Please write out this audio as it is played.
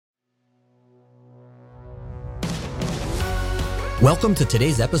Welcome to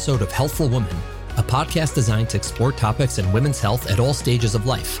today's episode of Healthful Woman, a podcast designed to explore topics in women's health at all stages of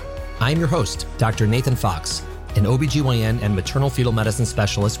life. I'm your host, Dr. Nathan Fox, an OBGYN and maternal fetal medicine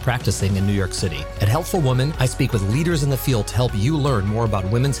specialist practicing in New York City. At Healthful Woman, I speak with leaders in the field to help you learn more about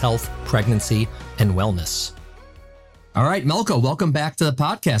women's health, pregnancy, and wellness. All right, Melka, welcome back to the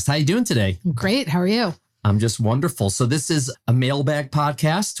podcast. How are you doing today? Great. How are you? I'm just wonderful. So this is a Mailbag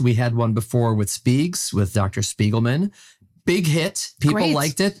podcast. We had one before with Spiegs, with Dr. Spiegelman. Big hit. People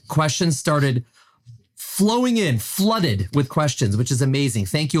liked it. Questions started flowing in, flooded with questions, which is amazing.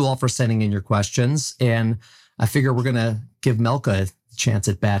 Thank you all for sending in your questions. And I figure we're going to give Melka a chance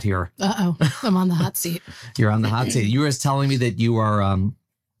at bat here. Uh-oh. I'm on the hot seat. You're on the hot seat. You were telling me that you are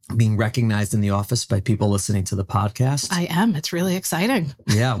being recognized in the office by people listening to the podcast. I am. It's really exciting.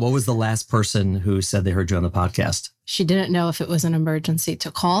 Yeah. What was the last person who said they heard you on the podcast? She didn't know if it was an emergency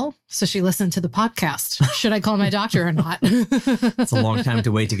to call, so she listened to the podcast. Should I call my doctor or not? It's a long time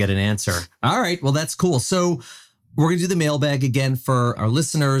to wait to get an answer. All right. Well, that's cool. So we're going to do the mailbag again for our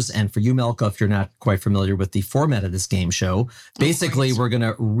listeners and for you, Melka, if you're not quite familiar with the format of this game show. Basically, we're going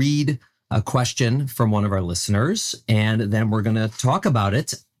to read a question from one of our listeners, and then we're going to talk about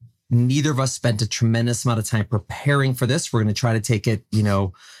it. Neither of us spent a tremendous amount of time preparing for this. We're going to try to take it,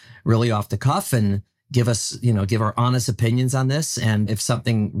 really off the cuff and give our honest opinions on this. And if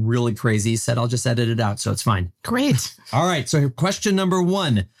something really crazy is said, I'll just edit it out. So it's fine. Great. All right. So question number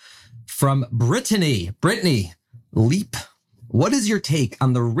one from Brittany. Brittany, LEEP. What is your take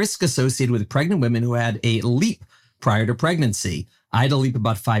on the risk associated with pregnant women who had a LEEP prior to pregnancy? I had a LEEP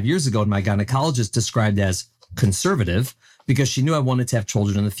about 5 years ago, and my gynecologist described as conservative because she knew I wanted to have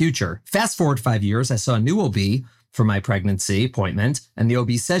children in the future. Fast forward 5 years, I saw a new OB for my pregnancy appointment, and the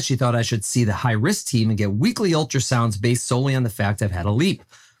OB said she thought I should see the high-risk team and get weekly ultrasounds based solely on the fact I've had a LEEP.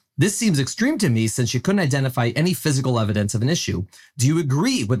 This seems extreme to me since she couldn't identify any physical evidence of an issue. Do you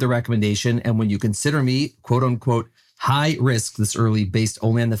agree with the recommendation? And when you consider me, quote unquote, high risk this early based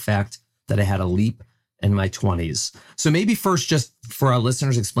only on the fact that I had a LEEP in my 20s? So maybe first, just for our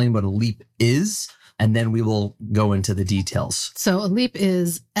listeners, explain what a LEEP is, and then we will go into the details. So a LEEP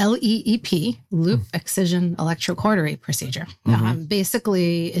is LEEP, loop excision electrocautery procedure. Mm-hmm.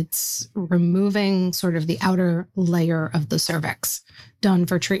 Basically, it's removing sort of the outer layer of the cervix, done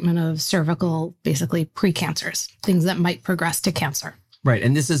for treatment of cervical, basically precancers, things that might progress to cancer. Right.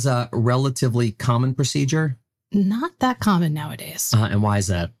 And this is a relatively common procedure? Not that common nowadays. And why is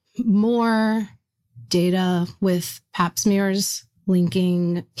that? More data with pap smears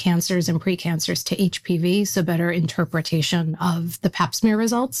linking cancers and precancers to HPV, so better interpretation of the pap smear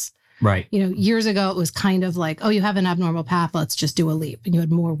results. Right. Years ago, it was kind of like, oh, you have an abnormal pap, let's just do a LEEP. And you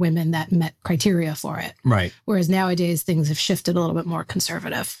had more women that met criteria for it. Right. Whereas nowadays, things have shifted a little bit more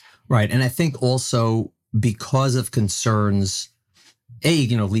conservative. Right. And I think also because of concerns,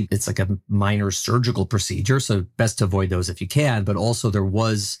 LEEP, it's like a minor surgical procedure, so best to avoid those if you can. But also there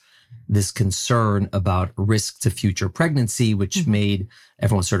was this concern about risk to future pregnancy, which made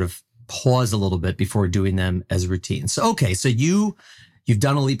everyone sort of pause a little bit before doing them as routine. So, okay, so you've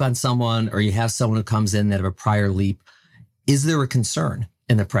done a LEEP on someone, or you have someone who comes in that have a prior LEEP. Is there a concern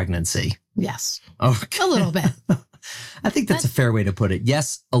in the pregnancy? Yes. Okay. A little bit. I think that's a fair way to put it.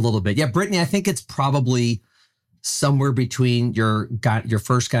 Yes, a little bit. Yeah, Brittany, I think it's probably somewhere between your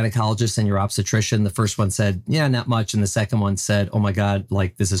first gynecologist and your obstetrician. The first one said, yeah, not much. And the second one said, oh my God,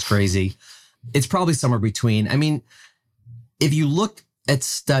 this is crazy. It's probably somewhere between. I mean, if you look at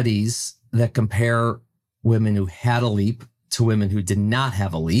studies that compare women who had a LEEP to women who did not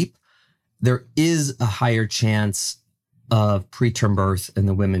have a LEEP, there is a higher chance of preterm birth in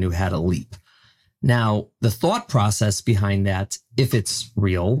the women who had a LEEP. Now, the thought process behind that, if it's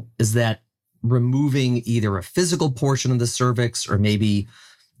real, is that removing either a physical portion of the cervix or maybe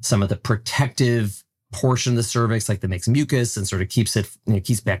some of the protective portion of the cervix, like that makes mucus and sort of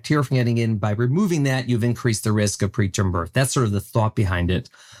keeps bacteria from getting in. By removing that, you've increased the risk of preterm birth. That's sort of the thought behind it.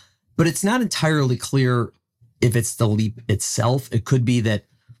 But it's not entirely clear if it's the LEEP itself. It could be that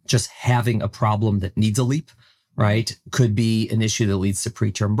just having a problem that needs a LEEP, right? Could be an issue that leads to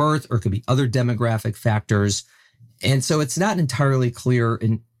preterm birth, or it could be other demographic factors. And so it's not entirely clear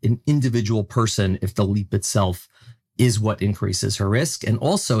in an individual person if the LEEP itself is what increases her risk. And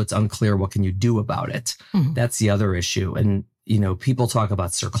also it's unclear what can you do about it. Mm-hmm. That's the other issue. And, people talk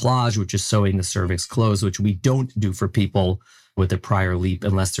about cerclage, which is sewing the cervix closed, which we don't do for people with a prior LEEP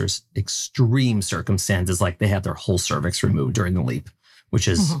unless there's extreme circumstances, like they had their whole cervix removed during the LEEP, which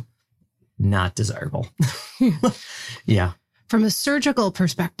is not desirable. Yeah. From a surgical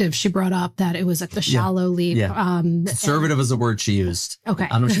perspective, she brought up that it was like the shallow LEEP. Yeah. Conservative is a word she used. Okay.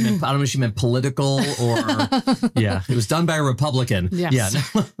 I don't know if she meant political or, it was done by a Republican.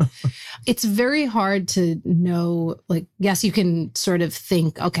 Yes. Yeah. It's very hard to know, like, yes, you can sort of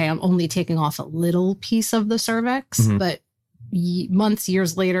think, okay, I'm only taking off a little piece of the cervix, but months,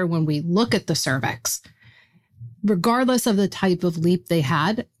 years later, when we look at the cervix, regardless of the type of LEEP they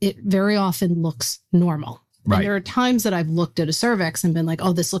had, it very often looks normal. Right. And there are times that I've looked at a cervix and been like,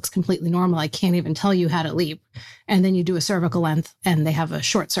 oh, this looks completely normal. I can't even tell you had a LEEP. And then you do a cervical length and they have a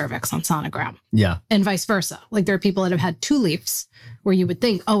short cervix on sonogram. Yeah. And vice versa. Like there are people that have had 2 LEEPs where you would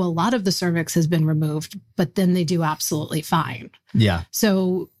think, oh, a lot of the cervix has been removed, but then they do absolutely fine. Yeah.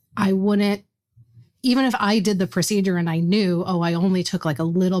 So I wouldn't, even if I did the procedure and I knew, oh, I only took like a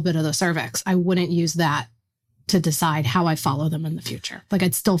little bit of the cervix, I wouldn't use that to decide how I follow them in the future. Like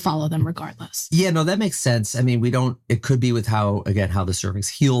I'd still follow them regardless. Yeah, no, that makes sense. I mean, it could be with how the cervix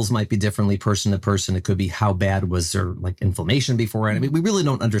heals might be differently person to person. It could be how bad was their like inflammation beforehand. I mean, we really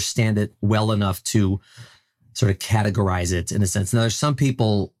don't understand it well enough to sort of categorize it in a sense. Now, there's some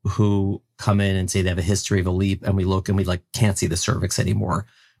people who come in and say they have a history of a LEEP and we look and we like can't see the cervix anymore,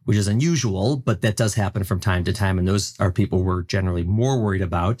 which is unusual, but that does happen from time to time. And those are people we're generally more worried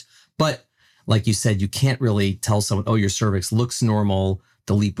about. But like you said, you can't really tell someone, oh, your cervix looks normal,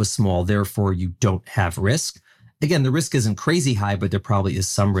 the LEEP was small, therefore you don't have risk. Again, the risk isn't crazy high, but there probably is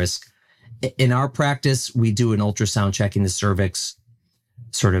some risk. In our practice, we do an ultrasound checking the cervix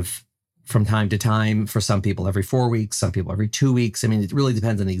sort of from time to time. For some people, every 4 weeks, some people every 2 weeks. I mean, it really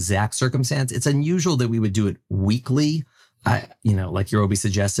depends on the exact circumstance. It's unusual that we would do it weekly, like your OB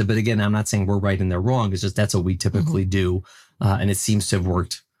suggested. But again, I'm not saying we're right and they're wrong. It's just that's what we typically do. And it seems to have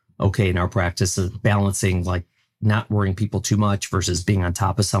worked okay in our practice of balancing, like not worrying people too much versus being on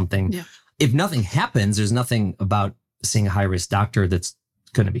top of something. Yeah. If nothing happens, there's nothing about seeing a high-risk doctor that's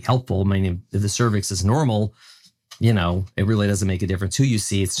going to be helpful. I mean, if the cervix is normal, it really doesn't make a difference who you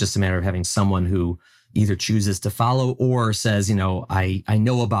see. It's just a matter of having someone who either chooses to follow or says, I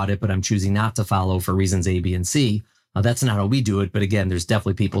know about it, but I'm choosing not to follow for reasons A, B, and C. That's not how we do it. But again, there's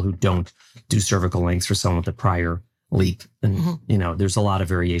definitely people who don't do cervical lengths for someone with a prior LEEP. And, there's a lot of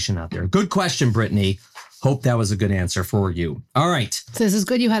variation out there. Good question, Brittany. Hope that was a good answer for you. All right. So this is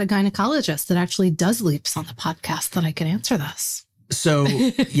good. You had a gynecologist that actually does LEEPs on the podcast that I could answer this. So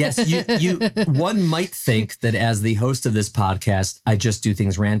yes, one might think that as the host of this podcast, I just do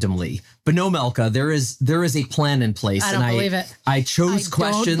things randomly, but no, Melka, there is a plan in place. I don't believe it. I chose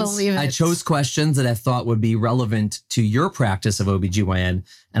questions that I thought would be relevant to your practice of OBGYN.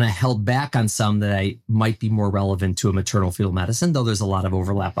 And I held back on some that I might be more relevant to a maternal fetal medicine, though there's a lot of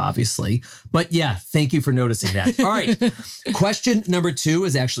overlap, obviously. But yeah, thank you for noticing that. All right. Question number 2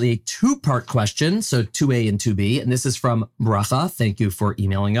 is actually a 2-part question. So 2A and 2B. And this is from Bracha. Thank you for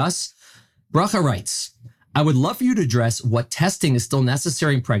emailing us. Bracha writes, I would love for you to address what testing is still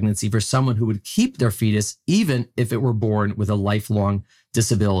necessary in pregnancy for someone who would keep their fetus, even if it were born with a lifelong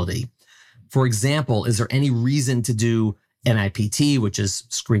disability. For example, is there any reason to do NIPT, which is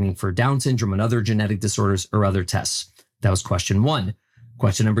screening for Down syndrome and other genetic disorders, or other tests? That was question 1.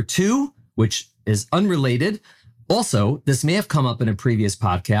 Question number 2, which is unrelated. Also, this may have come up in a previous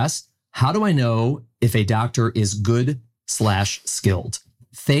podcast. How do I know if a doctor is good/skilled?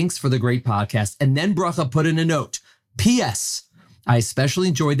 Thanks for the great podcast. And then Bracha put in a note. P.S. I especially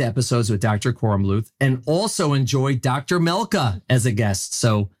enjoyed the episodes with Dr. Kormluth and also enjoyed Dr. Melka as a guest.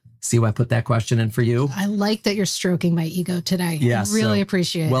 So see why I put that question in for you? I like that you're stroking my ego today. Yeah, I really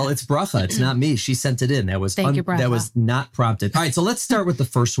appreciate it. Well, it's Bracha. It's not me. She sent it in. That was Thank you, Bracha. That was not prompted. All right, so let's start with the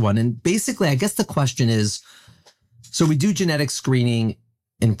first one. And basically, I guess the question is, so we do genetic screening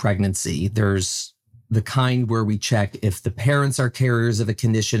in pregnancy. There's the kind where we check if the parents are carriers of a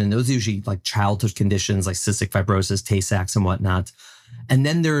condition, and those are usually like childhood conditions like cystic fibrosis, Tay-Sachs, and whatnot. And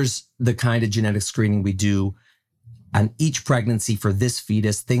then there's the kind of genetic screening we do on each pregnancy for this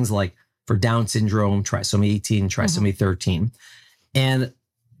fetus, things like for Down syndrome, trisomy 18, trisomy 13. And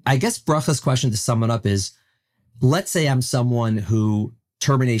I guess Bracha's question, to sum it up, is, let's say I'm someone who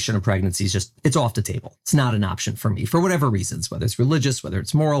termination of pregnancy is just, it's off the table. It's not an option for me for whatever reasons, whether it's religious, whether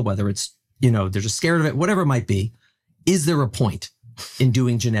it's moral, whether it's, they're just scared of it, whatever it might be. Is there a point in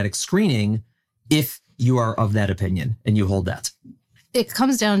doing genetic screening if you are of that opinion and you hold that? It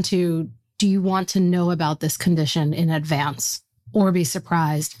comes down to, do you want to know about this condition in advance or be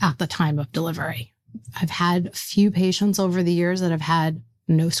surprised at the time of delivery? I've had a few patients over the years that have had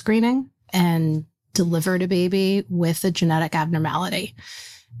no screening and delivered a baby with a genetic abnormality.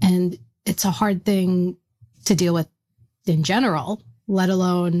 And it's a hard thing to deal with in general, let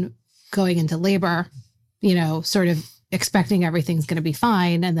alone going into labor, sort of expecting everything's going to be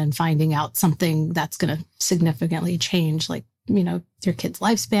fine and then finding out something that's going to significantly change, like, your kid's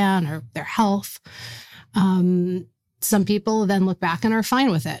lifespan or their health. Some people then look back and are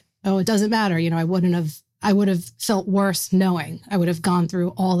fine with it. Oh, it doesn't matter. I would have felt worse knowing. I would have gone through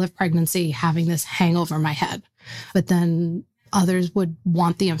all of pregnancy having this hang over my head. But then others would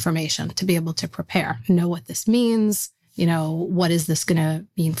want the information to be able to prepare, know what this means. What is this going to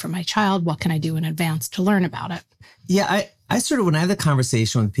mean for my child? What can I do in advance to learn about it? Yeah, I sort of, when I have the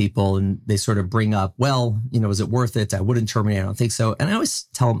conversation with people and they sort of bring up, well, is it worth it? I wouldn't terminate. I don't think so. And I always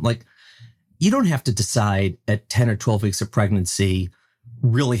tell them, like, you don't have to decide at 10 or 12 weeks of pregnancy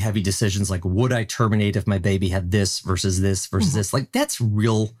really heavy decisions like, would I terminate if my baby had this versus this versus this? Like, that's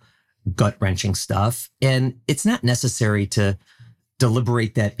real gut-wrenching stuff. And it's not necessary to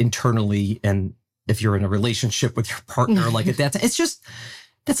deliberate that internally. And if you're in a relationship with your partner, like at that time,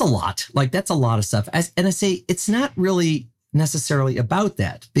 that's a lot. Like, that's a lot of stuff. And I say, it's not really necessarily about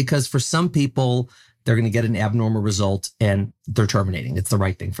that, because for some people, they're going to get an abnormal result and they're terminating. It's the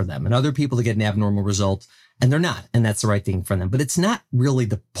right thing for them. And other people that get an abnormal result and they're not, and that's the right thing for them. But it's not really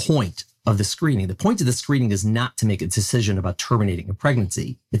the point of the screening. The point of the screening is not to make a decision about terminating a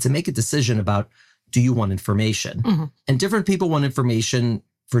pregnancy. It's to make a decision about, do you want information? And different people want information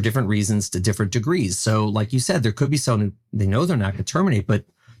for different reasons to different degrees. So like you said, there could be someone, they know they're not going to terminate, but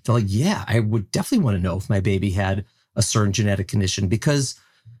they're like, yeah, I would definitely want to know if my baby had a certain genetic condition, because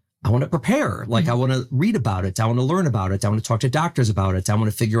I want to prepare. Like, I want to read about it. I want to learn about it. I want to talk to doctors about it. I want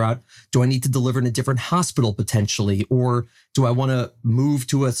to figure out, do I need to deliver in a different hospital potentially? Or do I want to move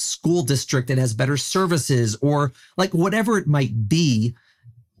to a school district that has better services? Or like, whatever it might be,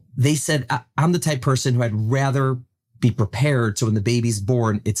 they said, I'm the type of person who I'd rather be prepared. So when the baby's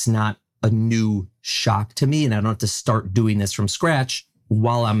born, it's not a new shock to me and I don't have to start doing this from scratch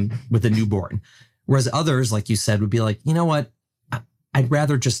while I'm with a newborn. Whereas others, like you said, would be like, you know what? I'd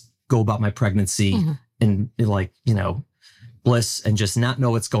rather just go about my pregnancy and like, bliss and just not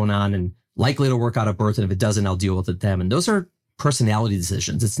know what's going on, and likely to work out a birth. And if it doesn't, I'll deal with it then. And those are personality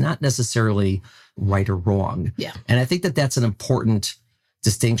decisions. It's not necessarily right or wrong. Yeah. And I think that that's an important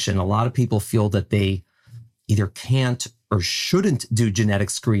distinction. A lot of people feel that they either can't or shouldn't do genetic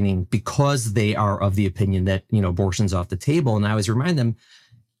screening because they are of the opinion that, abortion's off the table. And I always remind them,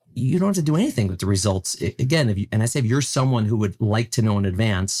 you don't have to do anything with the results. Again, if you're someone who would like to know in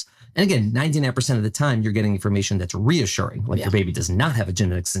advance, and again, 99% of the time, you're getting information that's reassuring. Like, your baby does not have a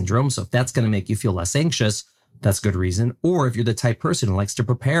genetic syndrome. So if that's going to make you feel less anxious, that's good reason. Or if you're the type person who likes to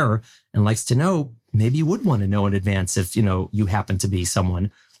prepare and likes to know, maybe you would want to know in advance if, you happen to be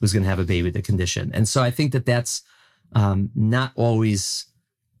someone who's going to have a baby with the condition. And so I think that that's not always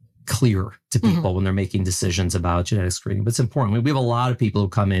clear to people when they're making decisions about genetic screening, but it's important. I mean, we have a lot of people who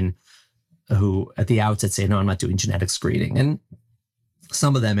come in who at the outset say, no, I'm not doing genetic screening. And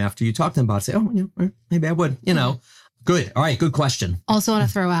some of them, after you talk to them about it, say, oh, maybe I would, Good. All right. Good question. Also want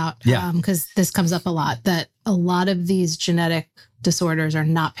to throw out, because this comes up a lot, that a lot of these genetic disorders are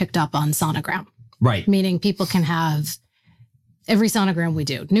not picked up on sonogram. Right. Meaning people can have every sonogram we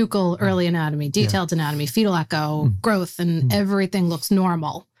do, nuchal, early anatomy, detailed anatomy, fetal echo, growth, and everything looks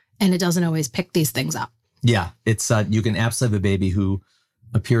normal. And it doesn't always pick these things up. Yeah. It's, you can absolutely have a baby who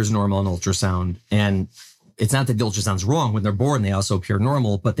appears normal in ultrasound, and it's not that the ultrasound's wrong. When they're born, they also appear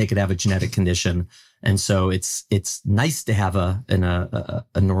normal, but they could have a genetic condition. And so it's nice to have a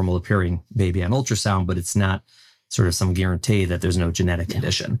normal appearing baby on ultrasound, but it's not sort of some guarantee that there's no genetic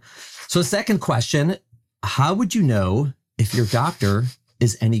condition. So second question, how would you know if your doctor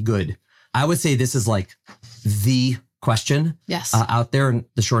is any good? I would say this is like the question out there. And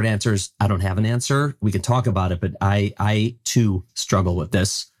the short answer is, I don't have an answer. We can talk about it, but I too struggle with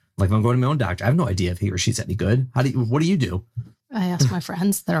this. Like, if I'm going to my own doctor, I have no idea if he or she's any good. What do you do? I ask my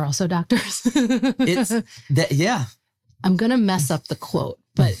friends that are also doctors. It's that, yeah. I'm going to mess up the quote,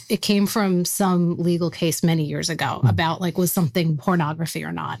 but it came from some legal case many years ago about like, was something pornography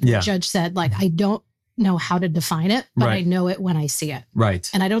or not? Yeah. The judge said, like, I don't know how to define it, but I know it when I see it. Right.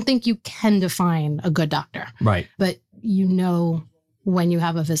 And I don't think you can define a good doctor. Right. But you know when you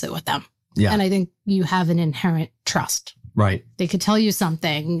have a visit with them. Yeah. And I think you have an inherent trust. Right. They could tell you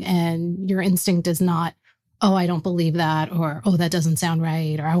something and your instinct is not, oh, I don't believe that, or, oh, that doesn't sound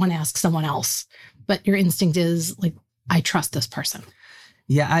right, or I want to ask someone else. But your instinct is like, I trust this person.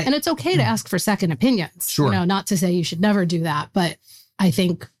 Yeah. And it's okay to ask for second opinions. Sure. Not to say you should never do that, but I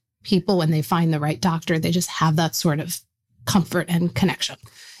think people, when they find the right doctor, they just have that sort of comfort and connection.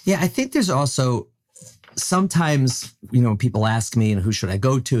 Yeah. I think there's also sometimes, people ask me, and who should I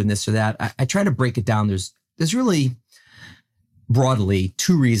go to and this or that. I try to break it down. There's really broadly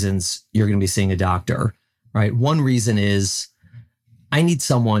two reasons you're going to be seeing a doctor. right? One reason is I need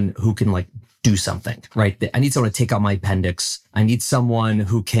someone who can like do something, right? I need someone to take out my appendix. I need someone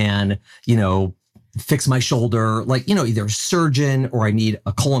who can, fix my shoulder, like, either a surgeon, or I need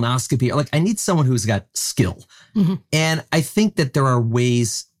a colonoscopy, or like I need someone who's got skill. Mm-hmm. And I think that there are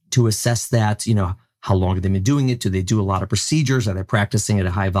ways to assess that, how long have they been doing it? Do they do a lot of procedures? Are they practicing at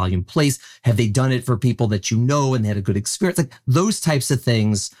a high volume place? Have they done it for people that and they had a good experience? Like those types of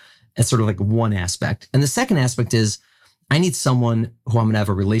things as sort of like one aspect. And the second aspect is I need someone who I'm going to have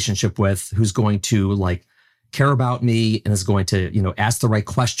a relationship with, who's going to like care about me and is going to, ask the right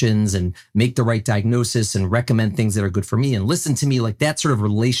questions and make the right diagnosis and recommend things that are good for me and listen to me, like that sort of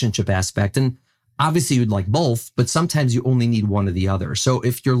relationship aspect. And obviously you'd like both, but sometimes you only need one or the other. So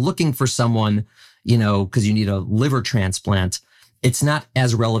if you're looking for someone, because you need a liver transplant, it's not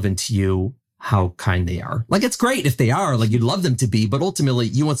as relevant to you how kind they are. Like it's great if they are, like you'd love them to be, but ultimately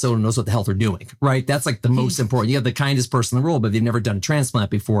you want someone who knows what the hell they're doing, right? That's like the most important. You have the kindest person in the world, but they've never done a transplant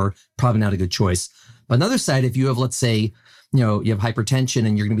before, probably not a good choice. But on the other side, if you have, let's say, you have hypertension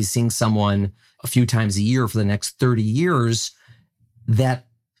and you're going to be seeing someone a few times a year for the next 30 years, that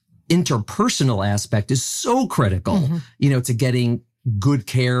interpersonal aspect is so critical, to getting good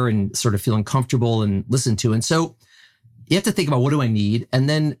care and sort of feeling comfortable and listened to. And so you have to think about, what do I need? And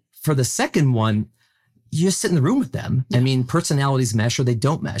then for the second one, you just sit in the room with them. Yeah. I mean, personalities mesh or they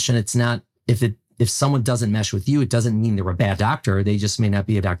don't mesh. And it's not, if someone doesn't mesh with you, it doesn't mean they're a bad doctor. They just may not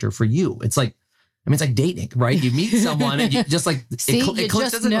be a doctor for you. It's like dating, right? You meet someone and you just like, you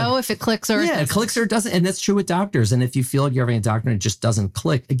just know if it clicks or it clicks or it doesn't. And that's true with doctors. And if you feel like you're having a doctor and it just doesn't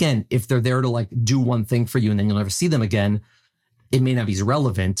click, again, if they're there to like do one thing for you and then you'll never see them again, it may not be as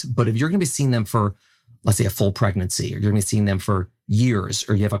relevant. But if you're going to be seeing them for, let's say, a full pregnancy, or you're going to be seeing them for years,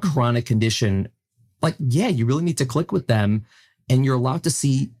 or you have a chronic condition, like, yeah, you really need to click with them, and you're allowed to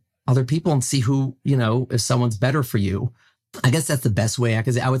see other people and see who, if someone's better for you. I guess that's the best way.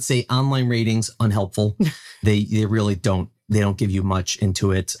 Because I would say online ratings, unhelpful. They really don't give you much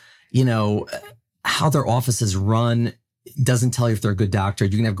into it. How their offices run doesn't tell you if they're a good doctor.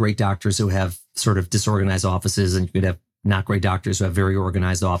 You can have great doctors who have sort of disorganized offices, and you could have not great doctors who have very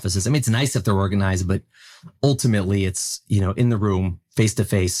organized offices. I mean, it's nice if they're organized, but ultimately it's, in the room, face to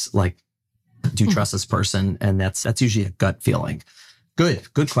face, like, do you trust this person? And that's usually a gut feeling.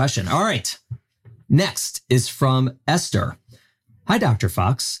 Good question. All right. Next is from Esther. Hi, Dr.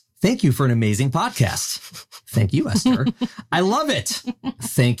 Fox. Thank you for an amazing podcast. Thank you, Esther. I love it.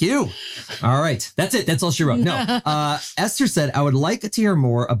 Thank you. All right. That's it. That's all she wrote. No. Esther said, I would like to hear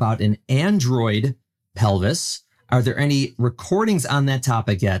more about an android pelvis. Are there any recordings on that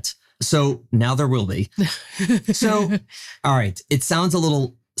topic yet? So now there will be. So, all right. It sounds a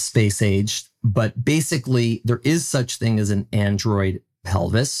little space aged, but basically there is such thing as an android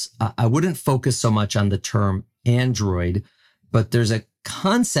pelvis. I wouldn't focus so much on the term android, but there's a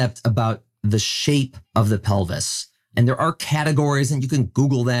concept about the shape of the pelvis. And there are categories, and you can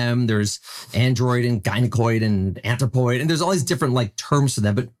Google them. There's android and gynecoid and anthropoid, and there's all these different like terms to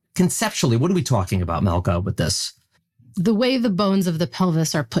them. But conceptually, what are we talking about, Melka, with this? The way the bones of the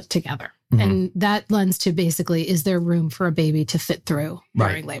pelvis are put together. Mm-hmm. And that lends to basically, is there room for a baby to fit through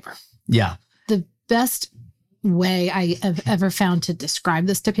during labor? Yeah. The best way I have ever found to describe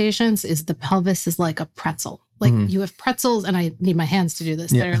this to patients is the pelvis is like a pretzel. Like you have pretzels, and I need my hands to do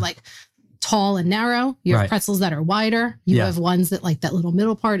this, that are like tall and narrow. You have pretzels that are wider. You have ones that like that little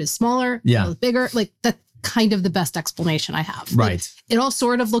middle part is smaller, bigger. Like that's kind of the best explanation I have. Right. Like, it all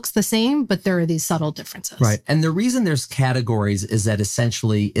sort of looks the same, but there are these subtle differences. Right. And the reason there's categories is that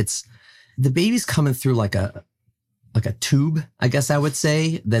essentially it's the baby's coming through like a tube, I guess I would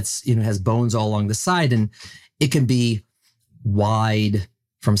say, that's, has bones all along the side, and it can be wide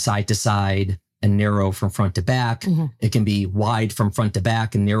from side to side and narrow from front to back. Mm-hmm. It can be wide from front to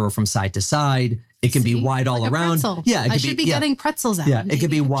back and narrow from side to side. It can be wide all around. Yeah, I should be getting pretzels out. Yeah, it can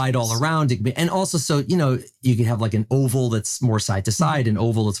be wide all around. It can be, and also, so you can have like an oval that's more side to side, an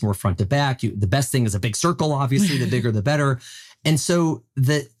oval that's more front to back. The best thing is a big circle. Obviously, the bigger the better. And so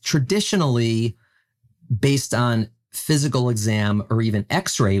traditionally, based on physical exam or even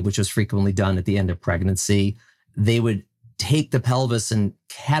X-ray, which was frequently done at the end of pregnancy, they would take the pelvis and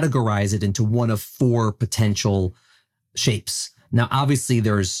categorize it into one of 4 potential shapes. Now, obviously,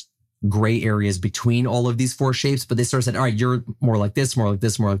 there's gray areas between all of these 4 shapes, but they sort of said, all right, you're more like this, more like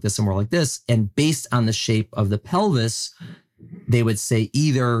this, more like this, and more like this. And based on the shape of the pelvis, they would say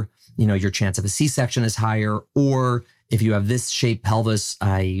either, your chance of a C-section is higher, or if you have this shaped pelvis,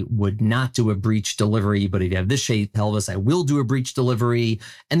 I would not do a breech delivery, but if you have this shaped pelvis, I will do a breech delivery.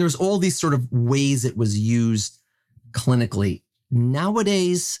 And there's all these sort of ways it was used clinically.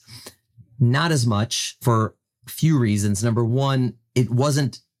 Nowadays, not as much for a few reasons. Number one, it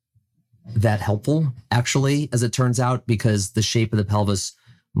wasn't that helpful, actually, as it turns out, because the shape of the pelvis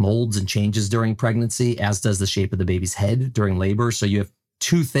molds and changes during pregnancy, as does the shape of the baby's head during labor. So you have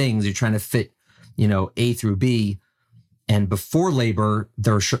two things. You're trying to fit, A through B. And before labor,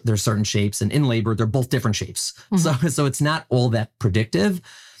 there are certain shapes, and in labor, they're both different shapes. Mm-hmm. So it's not all that predictive.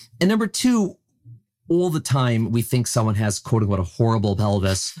 And number two, all the time we think someone has quote unquote a horrible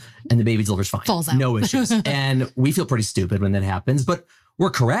pelvis and the baby delivers fine. Falls out. No issues. And we feel pretty stupid when that happens, but we're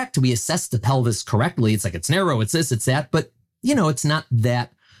correct. We assess the pelvis correctly. It's like, it's narrow, it's this, it's that, but it's not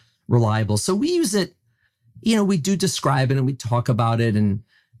that reliable. So we use it, we do describe it and we talk about it, and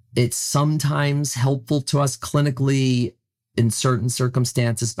it's sometimes helpful to us clinically in certain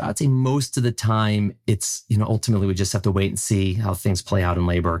circumstances, but I'd say most of the time it's, ultimately we just have to wait and see how things play out in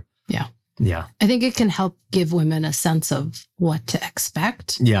labor. Yeah. Yeah. I think it can help give women a sense of what to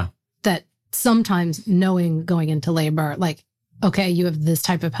expect. Yeah. That sometimes knowing going into labor, like, okay, you have this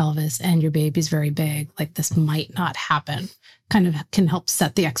type of pelvis and your baby's very big, like this might not happen, kind of can help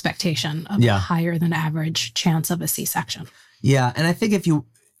set the expectation of a higher than average chance of a C-section. Yeah. And I think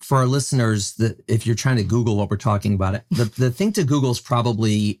for our listeners, if you're trying to Google what we're talking about, the thing to Google is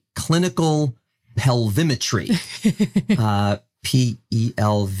probably clinical pelvimetry.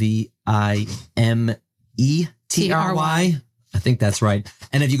 Pelvimetry. I think that's right.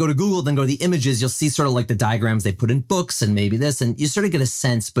 And if you go to Google, then go to the images, you'll see sort of like the diagrams they put in books and maybe this, and you sort of get a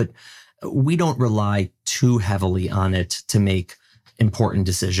sense, but we don't rely too heavily on it to make important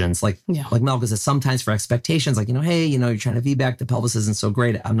decisions. Like Melka says, sometimes for expectations, like, hey, you're trying to VBAC, the pelvis isn't so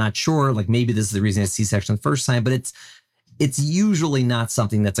great. I'm not sure. Like maybe this is the reason I had C-section the first time, but it's usually not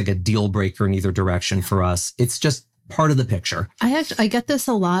something that's like a deal breaker in either direction for us. It's just part of the picture. I get this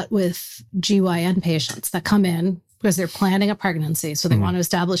a lot with GYN patients that come in because they're planning a pregnancy. So they want to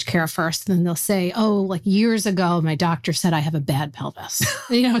establish care first. And then they'll say, oh, like years ago, my doctor said I have a bad pelvis.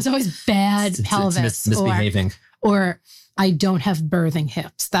 It's always bad pelvis. It's misbehaving. Or I don't have birthing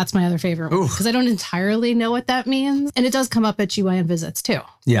hips. That's my other favorite one, because I don't entirely know what that means. And it does come up at GYN visits too.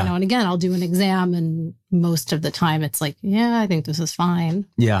 Yeah. And again, I'll do an exam and most of the time it's like, yeah, I think this is fine.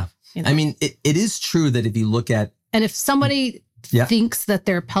 Yeah. I mean, it is true that if you look at, and if somebody thinks that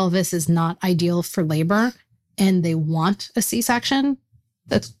their pelvis is not ideal for labor and they want a C-section,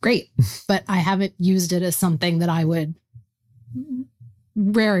 that's great. But I haven't used it as something that I would,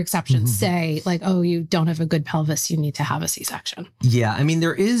 rare exceptions, say like, oh, you don't have a good pelvis, you need to have a C-section. Yeah. I mean,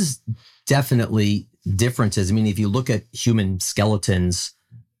 there is definitely differences. I mean, if you look at human skeletons,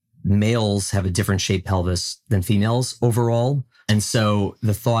 males have a different shaped pelvis than females overall. And so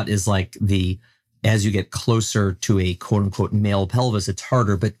the thought is like as you get closer to a quote unquote male pelvis, it's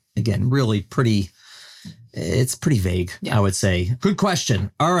harder, but again, really it's pretty vague, I would say. Good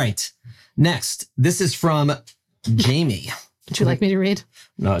question. All right. Next, this is from Jamie. Would you like me to read?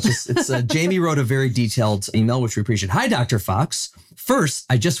 No, it's Jamie wrote a very detailed email, which we appreciate. Hi, Dr. Fox. First,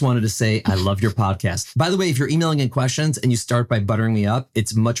 I just wanted to say I love your podcast. By the way, if you're emailing in questions and you start by buttering me up,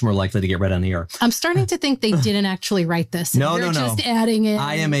 it's much more likely to get read on the air. I'm starting to think they didn't actually write this. No. Just adding it.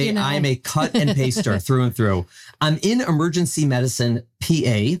 I am a cut and paster through and through. I'm in emergency medicine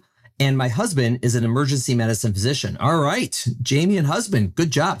PA, and my husband is an emergency medicine physician. All right, Jamie and husband,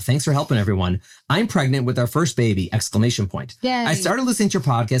 good job. Thanks for helping everyone. I'm pregnant with our first baby, ! Yay. I started listening to your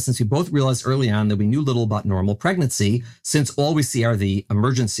podcast since we both realized early on that we knew little about normal pregnancy, since all we see are the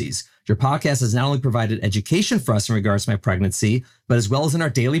emergencies. Your podcast has not only provided education for us in regards to my pregnancy, but as well as in our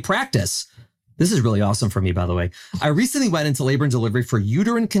daily practice. This is really awesome for me, by the way. I recently went into labor and delivery for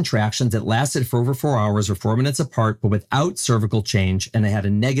uterine contractions that lasted for over 4 hours or 4 minutes apart, but without cervical change, and I had a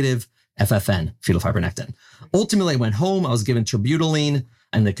negative FFN, fetal fibronectin. Ultimately, I went home. I was given terbutaline,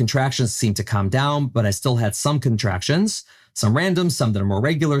 and the contractions seemed to calm down, but I still had some contractions, some random, some that are more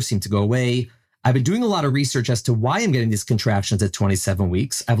regular, seemed to go away. I've been doing a lot of research as to why I'm getting these contractions at 27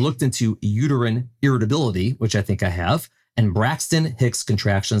 weeks. I've looked into uterine irritability, which I think I have, and Braxton Hicks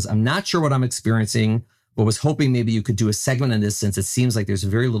contractions. I'm not sure what I'm experiencing, but was hoping maybe you could do a segment on this, since it seems like there's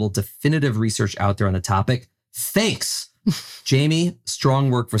very little definitive research out there on the topic. Thanks, Jamie. Strong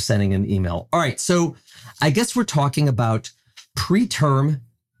work for sending an email. All right. So I guess we're talking about preterm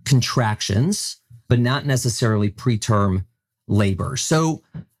contractions, but not necessarily preterm labor. So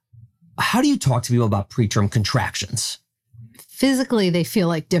how do you talk to people about preterm contractions? Physically, they feel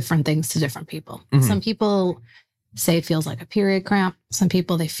like different things to different people. Some people say it feels like a period cramp. Some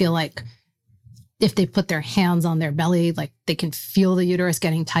people, they feel like if they put their hands on their belly, like they can feel the uterus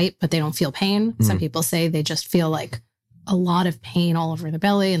getting tight, but they don't feel pain. Some people say they just feel like a lot of pain all over the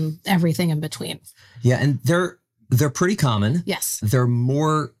belly and everything in between. Yeah. And they're pretty common. Yes. They're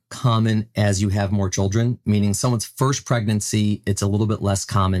more common as you have more children, meaning someone's first pregnancy, it's a little bit less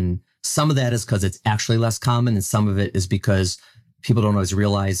common. Some of that is because it's actually less common, and some of it is because people don't always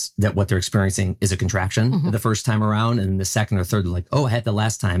realize that what they're experiencing is a contraction the first time around. And the second or third, they're like, oh, I had the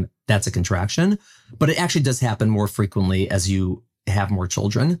last time, that's a contraction. But it actually does happen more frequently as you have more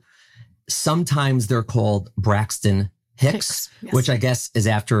children. Sometimes they're called Braxton Hicks, yes. which I guess is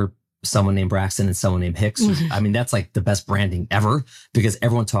after someone named Braxton and someone named Hicks. I mean, that's like the best branding ever because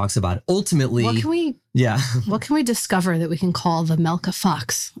everyone talks about it. Ultimately, what can we discover that we can call the Melka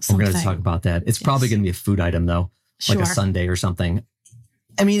Fox? We're going to talk about that. It's probably going to be a food item though, like a sundae or something.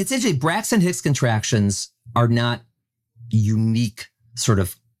 I mean, it's interesting. Braxton Hicks contractions are not unique sort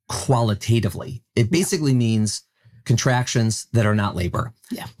of qualitatively. It basically means contractions that are not labor.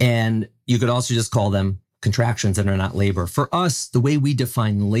 Yeah. And you could also just call them contractions that are not labor. For us, the way we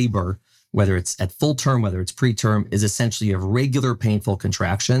define labor, whether it's at full term, whether it's preterm, is essentially you have regular painful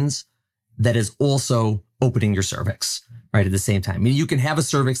contractions that is also opening your cervix, right, at the same time. I mean, you can have a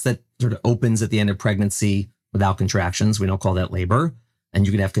cervix that sort of opens at the end of pregnancy without contractions. We don't call that labor. And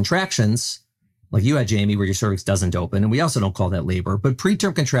you can have contractions like you had, Jamie, where your cervix doesn't open. And we also don't call that labor. But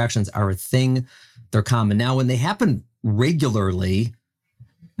preterm contractions are a thing. They're common. Now, when they happen regularly,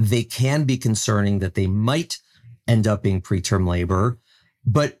 they can be concerning that they might end up being preterm labor.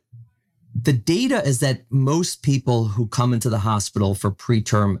 But the data is that most people who come into the hospital for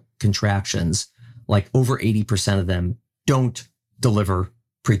preterm contractions, like over 80% of them, don't deliver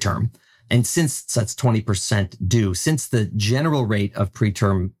preterm. And since that's 20% do, since the general rate of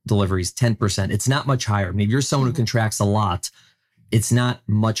preterm delivery is 10%, it's not much higher. I mean, if you're someone who contracts a lot, it's not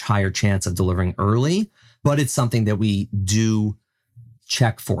much higher chance of delivering early, but it's something that we do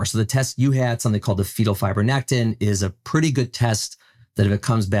check for. So the test you had, something called the fetal fibronectin, is a pretty good test that if it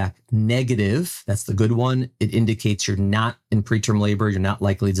comes back negative, that's the good one. It indicates you're not in preterm labor. You're not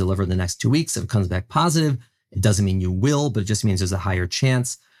likely to deliver in the next 2 weeks. If it comes back positive, it doesn't mean you will, but it just means there's a higher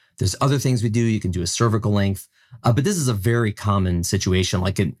chance. There's other things we do. You can do a cervical length, but this is a very common situation.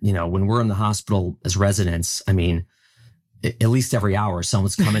 Like, when we're in the hospital as residents, I mean, at least every hour,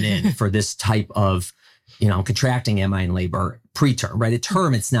 someone's coming in for this type of, I'm contracting, am I in labor? Preterm, right? At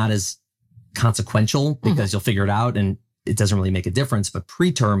term, it's not as consequential because you'll figure it out and it doesn't really make a difference. But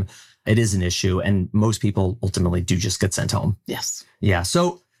preterm, it is an issue. And most people ultimately do just get sent home. Yes. Yeah.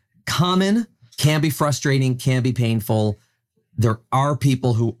 So common, can be frustrating, can be painful. There are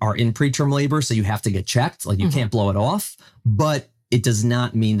people who are in preterm labor, so you have to get checked. Like you can't blow it off, but it does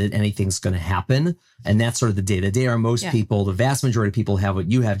not mean that anything's going to happen. And that's sort of the day-to-day. Are most people, the vast majority of people have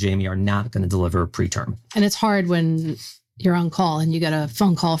what you have, Jamie, are not going to deliver preterm. And it's hard when you're on call and you get a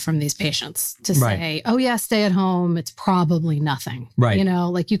phone call from these patients to say, oh yeah, stay at home. It's probably nothing. Right.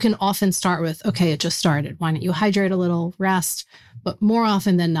 Like you can often start with, okay, it just started. Why don't you hydrate a little, rest? But more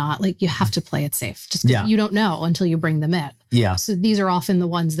often than not, like you have to play it safe just because you don't know until you bring them in. Yeah. So these are often the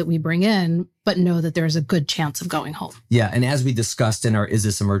ones that we bring in, but know that there's a good chance of going home. Yeah. And as we discussed in our Is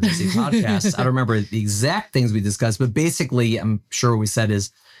This Emergency podcast, I don't remember the exact things we discussed, but basically I'm sure what we said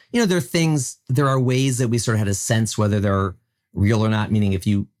is, there are ways that we sort of had a sense whether they're real or not, meaning if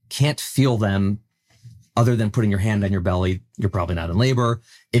you can't feel them other than putting your hand on your belly, you're probably not in labor.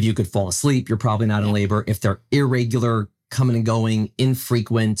 If you could fall asleep, you're probably not in labor. If they're irregular, coming and going,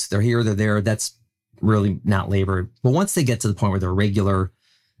 infrequent, they're here, they're there, that's really not labor. But once they get to the point where they're regular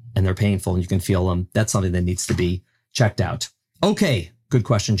and they're painful and you can feel them, that's something that needs to be checked out. Okay, good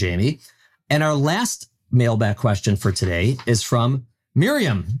question, Jamie. And our last mailbag question for today is from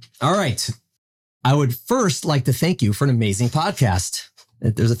Miriam. All right. I would first like to thank you for an amazing podcast.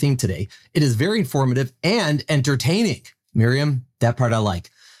 There's a theme today. It is very informative and entertaining. Miriam, that part I like.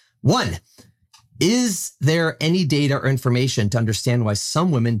 1, is there any data or information to understand why some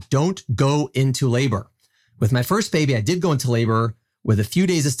women don't go into labor? With my first baby, I did go into labor with a few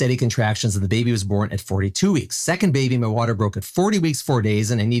days of steady contractions and the baby was born at 42 weeks. Second baby, my water broke at 40 weeks, 4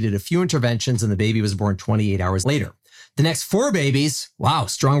 days, and I needed a few interventions and the baby was born 28 hours later. The next 4 babies, wow,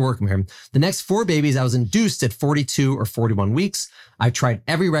 strong work, Miriam. The next 4 babies, I was induced at 42 or 41 weeks. I tried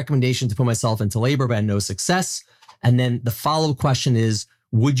every recommendation to put myself into labor, but I had no success. And then the follow-up question is,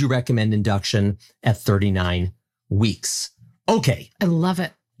 would you recommend induction at 39 weeks? Okay. I love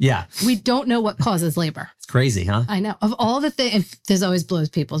it. Yeah. We don't know what causes labor. It's crazy, huh? I know. Of all the things, this always blows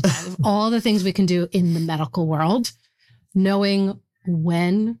people's minds. Of all the things we can do in the medical world, knowing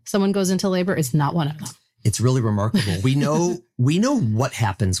when someone goes into labor is not one of them. It's really remarkable. We know what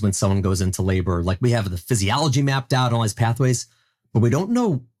happens when someone goes into labor. Like we have the physiology mapped out, all these pathways, but we don't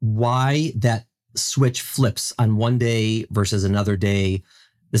know why that switch flips on one day versus another day.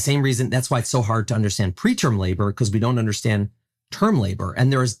 The same reason, that's why it's so hard to understand preterm labor, because we don't understand term labor.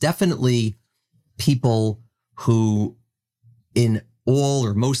 And there is definitely people who in all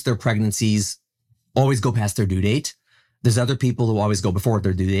or most of their pregnancies always go past their due date. There's other people who always go before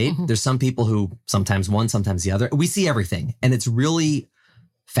their due date. Mm-hmm. There's some people who sometimes one, sometimes the other. We see everything. And it's really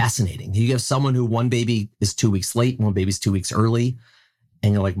fascinating. You have someone who one baby is 2 weeks late, one baby's 2 weeks early.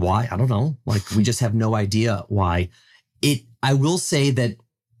 And you're like, why? I don't know. Like, we just have no idea why. I will say that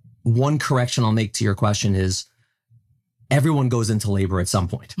one correction I'll make to your question is everyone goes into labor at some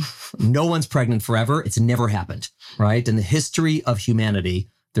point. No one's pregnant forever. It's never happened, right? In the history of humanity,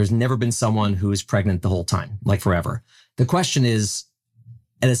 there's never been someone who is pregnant the whole time, like forever. The question is,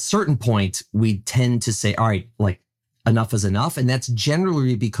 at a certain point, we tend to say, all right, like enough is enough. And that's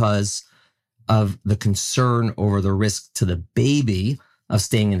generally because of the concern over the risk to the baby of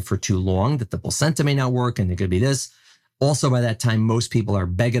staying in for too long, that the placenta may not work and it could be this. Also, by that time, most people are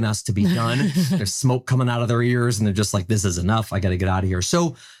begging us to be done. There's smoke coming out of their ears and they're just like, this is enough. I got to get out of here.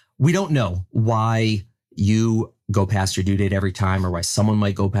 So we don't know why you go past your due date every time or why someone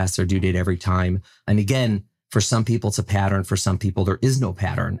might go past their due date every time. And again, for some people, it's a pattern. For some people, there is no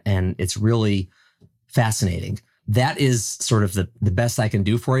pattern. And it's really fascinating. That is sort of the best I can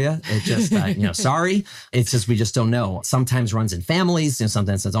do for you. It just, sorry. It's just, we just don't know. Sometimes runs in families.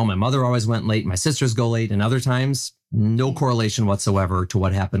 Sometimes it's, oh, my mother always went late. My sisters go late. And other times, no correlation whatsoever to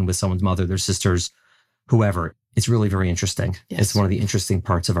what happened with someone's mother, their sisters, whoever. It's really very interesting. Yes. It's one of the interesting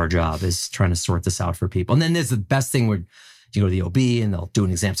parts of our job is trying to sort this out for people. And then there's the best thing where you go to the OB and they'll do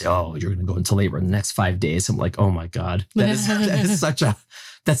an exam, say, oh, you're going to go into labor in the next 5 days. I'm like, oh my God, that's such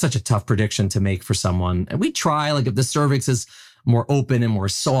a tough prediction to make for someone. And we try, like if the cervix is more open and more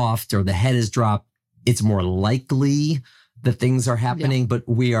soft or the head is dropped, it's more likely that things are happening, but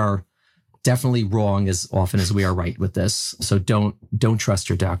we are definitely wrong as often as we are right with this. So don't trust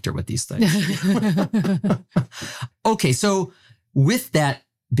your doctor with these things. Okay. So with that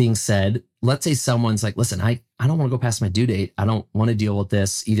being said, let's say someone's like, listen, I don't want to go past my due date. I don't want to deal with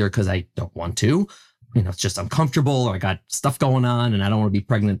this either because I don't want to, it's just uncomfortable or I got stuff going on and I don't want to be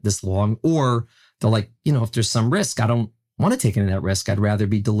pregnant this long. Or they're like, if there's some risk, I don't want to take any of that risk. I'd rather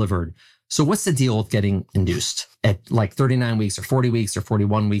be delivered. So what's the deal with getting induced at like 39 weeks or 40 weeks or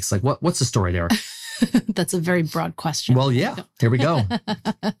 41 weeks? Like what's the story there? That's a very broad question. Well, yeah, here we go.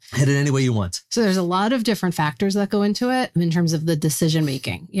 Head it any way you want. So there's a lot of different factors that go into it in terms of the decision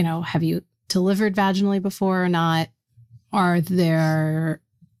making. Have you delivered vaginally before or not? Are there,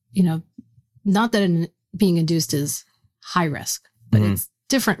 not that being induced is high risk, but it's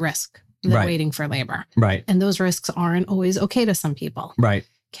different risk than waiting for labor. Right. And those risks aren't always okay to some people. Right.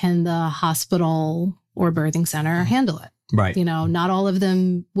 Can the hospital or birthing center handle it? Right. Not all of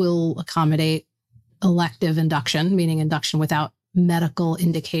them will accommodate elective induction, meaning induction without medical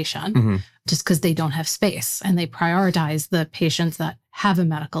indication, just because they don't have space and they prioritize the patients that have a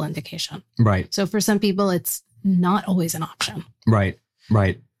medical indication. Right. So for some people, it's not always an option. Right.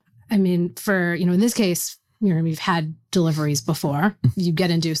 Right. I mean, for, in this case, you've had deliveries before, you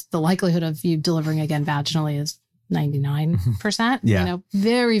get induced. The likelihood of you delivering again vaginally is 99%. Yeah.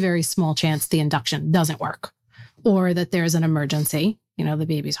 Very, very small chance the induction doesn't work or that there's an emergency. The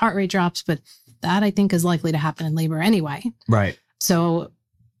baby's heart rate drops, but that I think is likely to happen in labor anyway. Right. So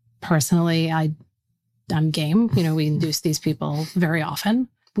personally, I'm game. We induce these people very often.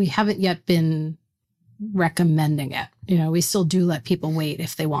 We haven't yet been recommending it. We still do let people wait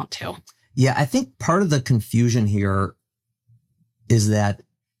if they want to. Yeah, I think part of the confusion here is that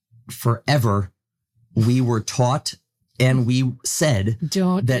forever we were taught and we said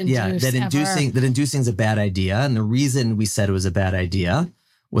that inducing is a bad idea. And the reason we said it was a bad idea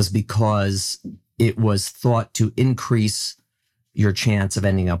was because it was thought to increase your chance of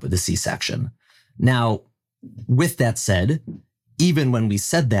ending up with a C-section. Now, with that said, even when we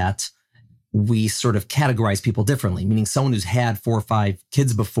said that, we sort of categorize people differently, meaning someone who's had 4 or 5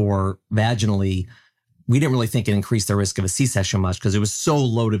 kids before vaginally, we didn't really think it increased their risk of a C-section much because it was so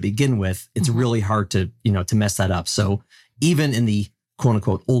low to begin with. It's really hard to mess that up. So even in the quote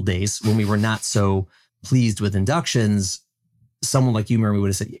unquote old days when we were not so pleased with inductions, someone like you, Mary, would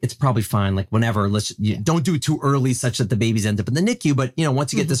have said, it's probably fine. Like whenever, don't do it too early such that the babies end up in the NICU. But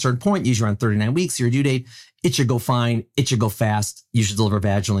once you get to a certain point, usually around 39 weeks, your due date, it should go fine. It should go fast. You should deliver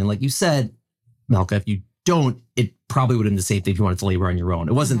vaginally. And like you said, Melka, if you don't, it probably would have been the same thing if you wanted to labor on your own.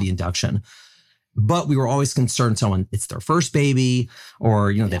 It wasn't the induction. But we were always concerned it's their first baby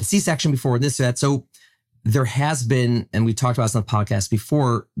or, they had a C-section before this, that. So there has been, and we talked about this on the podcast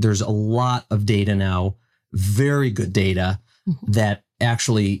before, there's a lot of data now, very good data that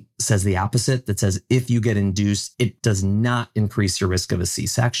actually says the opposite, that says if you get induced, it does not increase your risk of a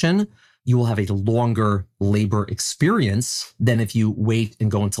C-section. you will have a longer labor experience than if you wait and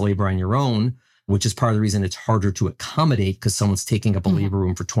go into labor on your own, which is part of the reason it's harder to accommodate because someone's taking up a labor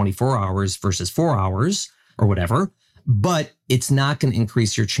room for 24 hours versus 4 hours or whatever. But it's not going to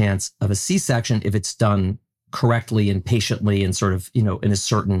increase your chance of a C-section if it's done correctly and patiently and sort of, in a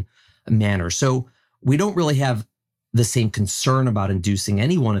certain manner. So we don't really have the same concern about inducing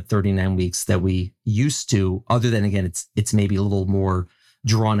anyone at 39 weeks that we used to, other than, again, it's maybe a little more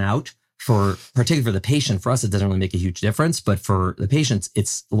drawn out particularly for the patient. For us, it doesn't really make a huge difference, but for the patients,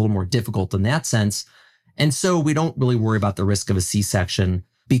 it's a little more difficult in that sense. And so we don't really worry about the risk of a C-section.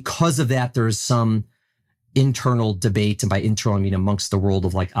 Because of that, there's some internal debate, and by internal, I mean amongst the world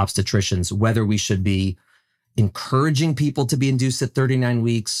of like obstetricians, whether we should be encouraging people to be induced at 39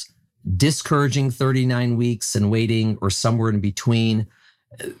 weeks, discouraging 39 weeks and waiting, or somewhere in between.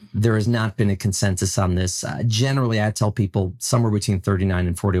 There has not been a consensus on this. Generally, I tell people somewhere between 39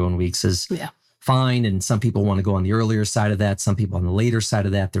 and 41 weeks is fine. And some people want to go on the earlier side of that. Some people on the later side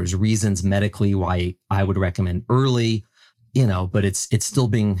of that. There's reasons medically why I would recommend early, but it's still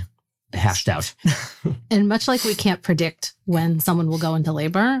being hashed out. And much like we can't predict when someone will go into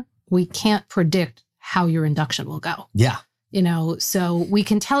labor, we can't predict how your induction will go. Yeah. So we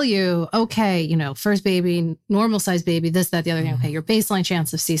can tell you, okay, first baby, normal size baby, this, that, the other thing. Okay, your baseline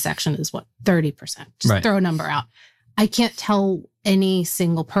chance of C-section is what? 30%. Just throw a number out. I can't tell any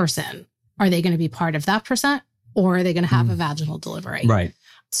single person, are they going to be part of that percent, or are they going to have a vaginal delivery? Right.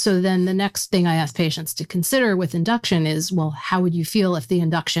 So then the next thing I ask patients to consider with induction is, well, how would you feel if the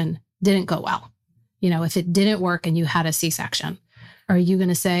induction didn't go well? If it didn't work and you had a C-section, are you going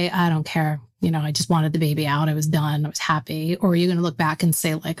to say, I don't care? I just wanted the baby out. I was done. I was happy. Or are you going to look back and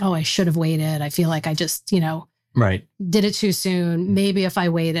say like, oh, I should have waited. I feel like I just, did it too soon. Maybe if I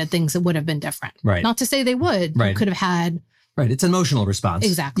waited, things would have been different. Right. Not to say they would. Right. You could have had. Right. It's an emotional response.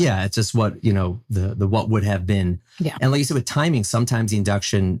 Exactly. Yeah. It's just what, the what would have been. Yeah. And like you said, with timing, sometimes the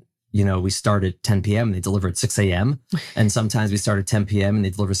induction, we start at 10 p.m. and they deliver at 6 a.m. And sometimes we start at 10 p.m. and they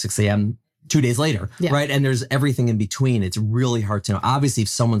deliver 6 a.m. 2 days later, right? And there's everything in between. It's really hard to know. Obviously, if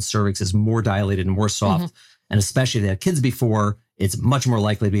someone's cervix is more dilated and more soft, and especially if they had kids before, it's much more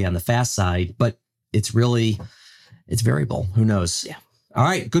likely to be on the fast side, but it's variable. Who knows? Yeah. All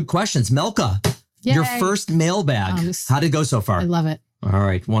right. Good questions. Melka, your first mailbag. How did it go so far? I love it. All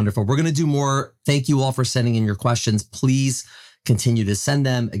right. Wonderful. We're going to do more. Thank you all for sending in your questions. Please continue to send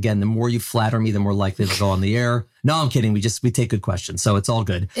them. Again, the more you flatter me, the more likely to go on the air. No, I'm kidding. We take good questions. So it's all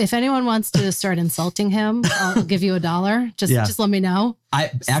good. If anyone wants to start insulting him, I'll give you $1. Just let me know.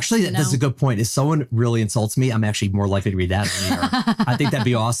 That's a good point. If someone really insults me, I'm actually more likely to read that on the air. I think that'd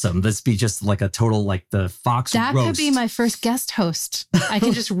be awesome. Let's be just like a total, like the Fox roast. That could be my first guest host. I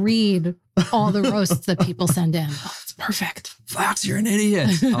can just read all the roasts that people send in. Oh, it's perfect. Fox, you're an idiot.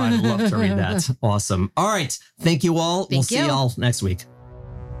 Oh, I'd love to read that. Awesome. All right. Thank you all. We'll see y'all next week.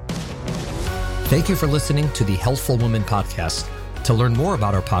 Thank you for listening to the Healthful Woman podcast. To learn more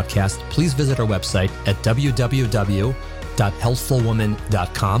about our podcast, please visit our website at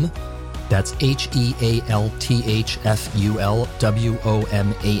www.healthfulwoman.com. That's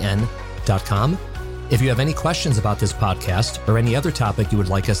HEALTHFULWOMAN.com. If you have any questions about this podcast or any other topic you would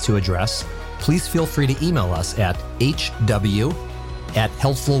like us to address, please feel free to email us at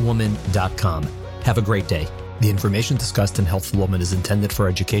hw@healthfulwoman.com. Have a great day. The information discussed in Healthful Woman is intended for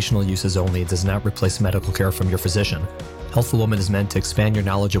educational uses only and does not replace medical care from your physician. Healthful Woman is meant to expand your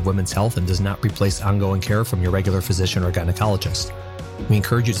knowledge of women's health and does not replace ongoing care from your regular physician or gynecologist. We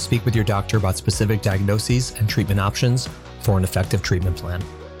encourage you to speak with your doctor about specific diagnoses and treatment options for an effective treatment plan.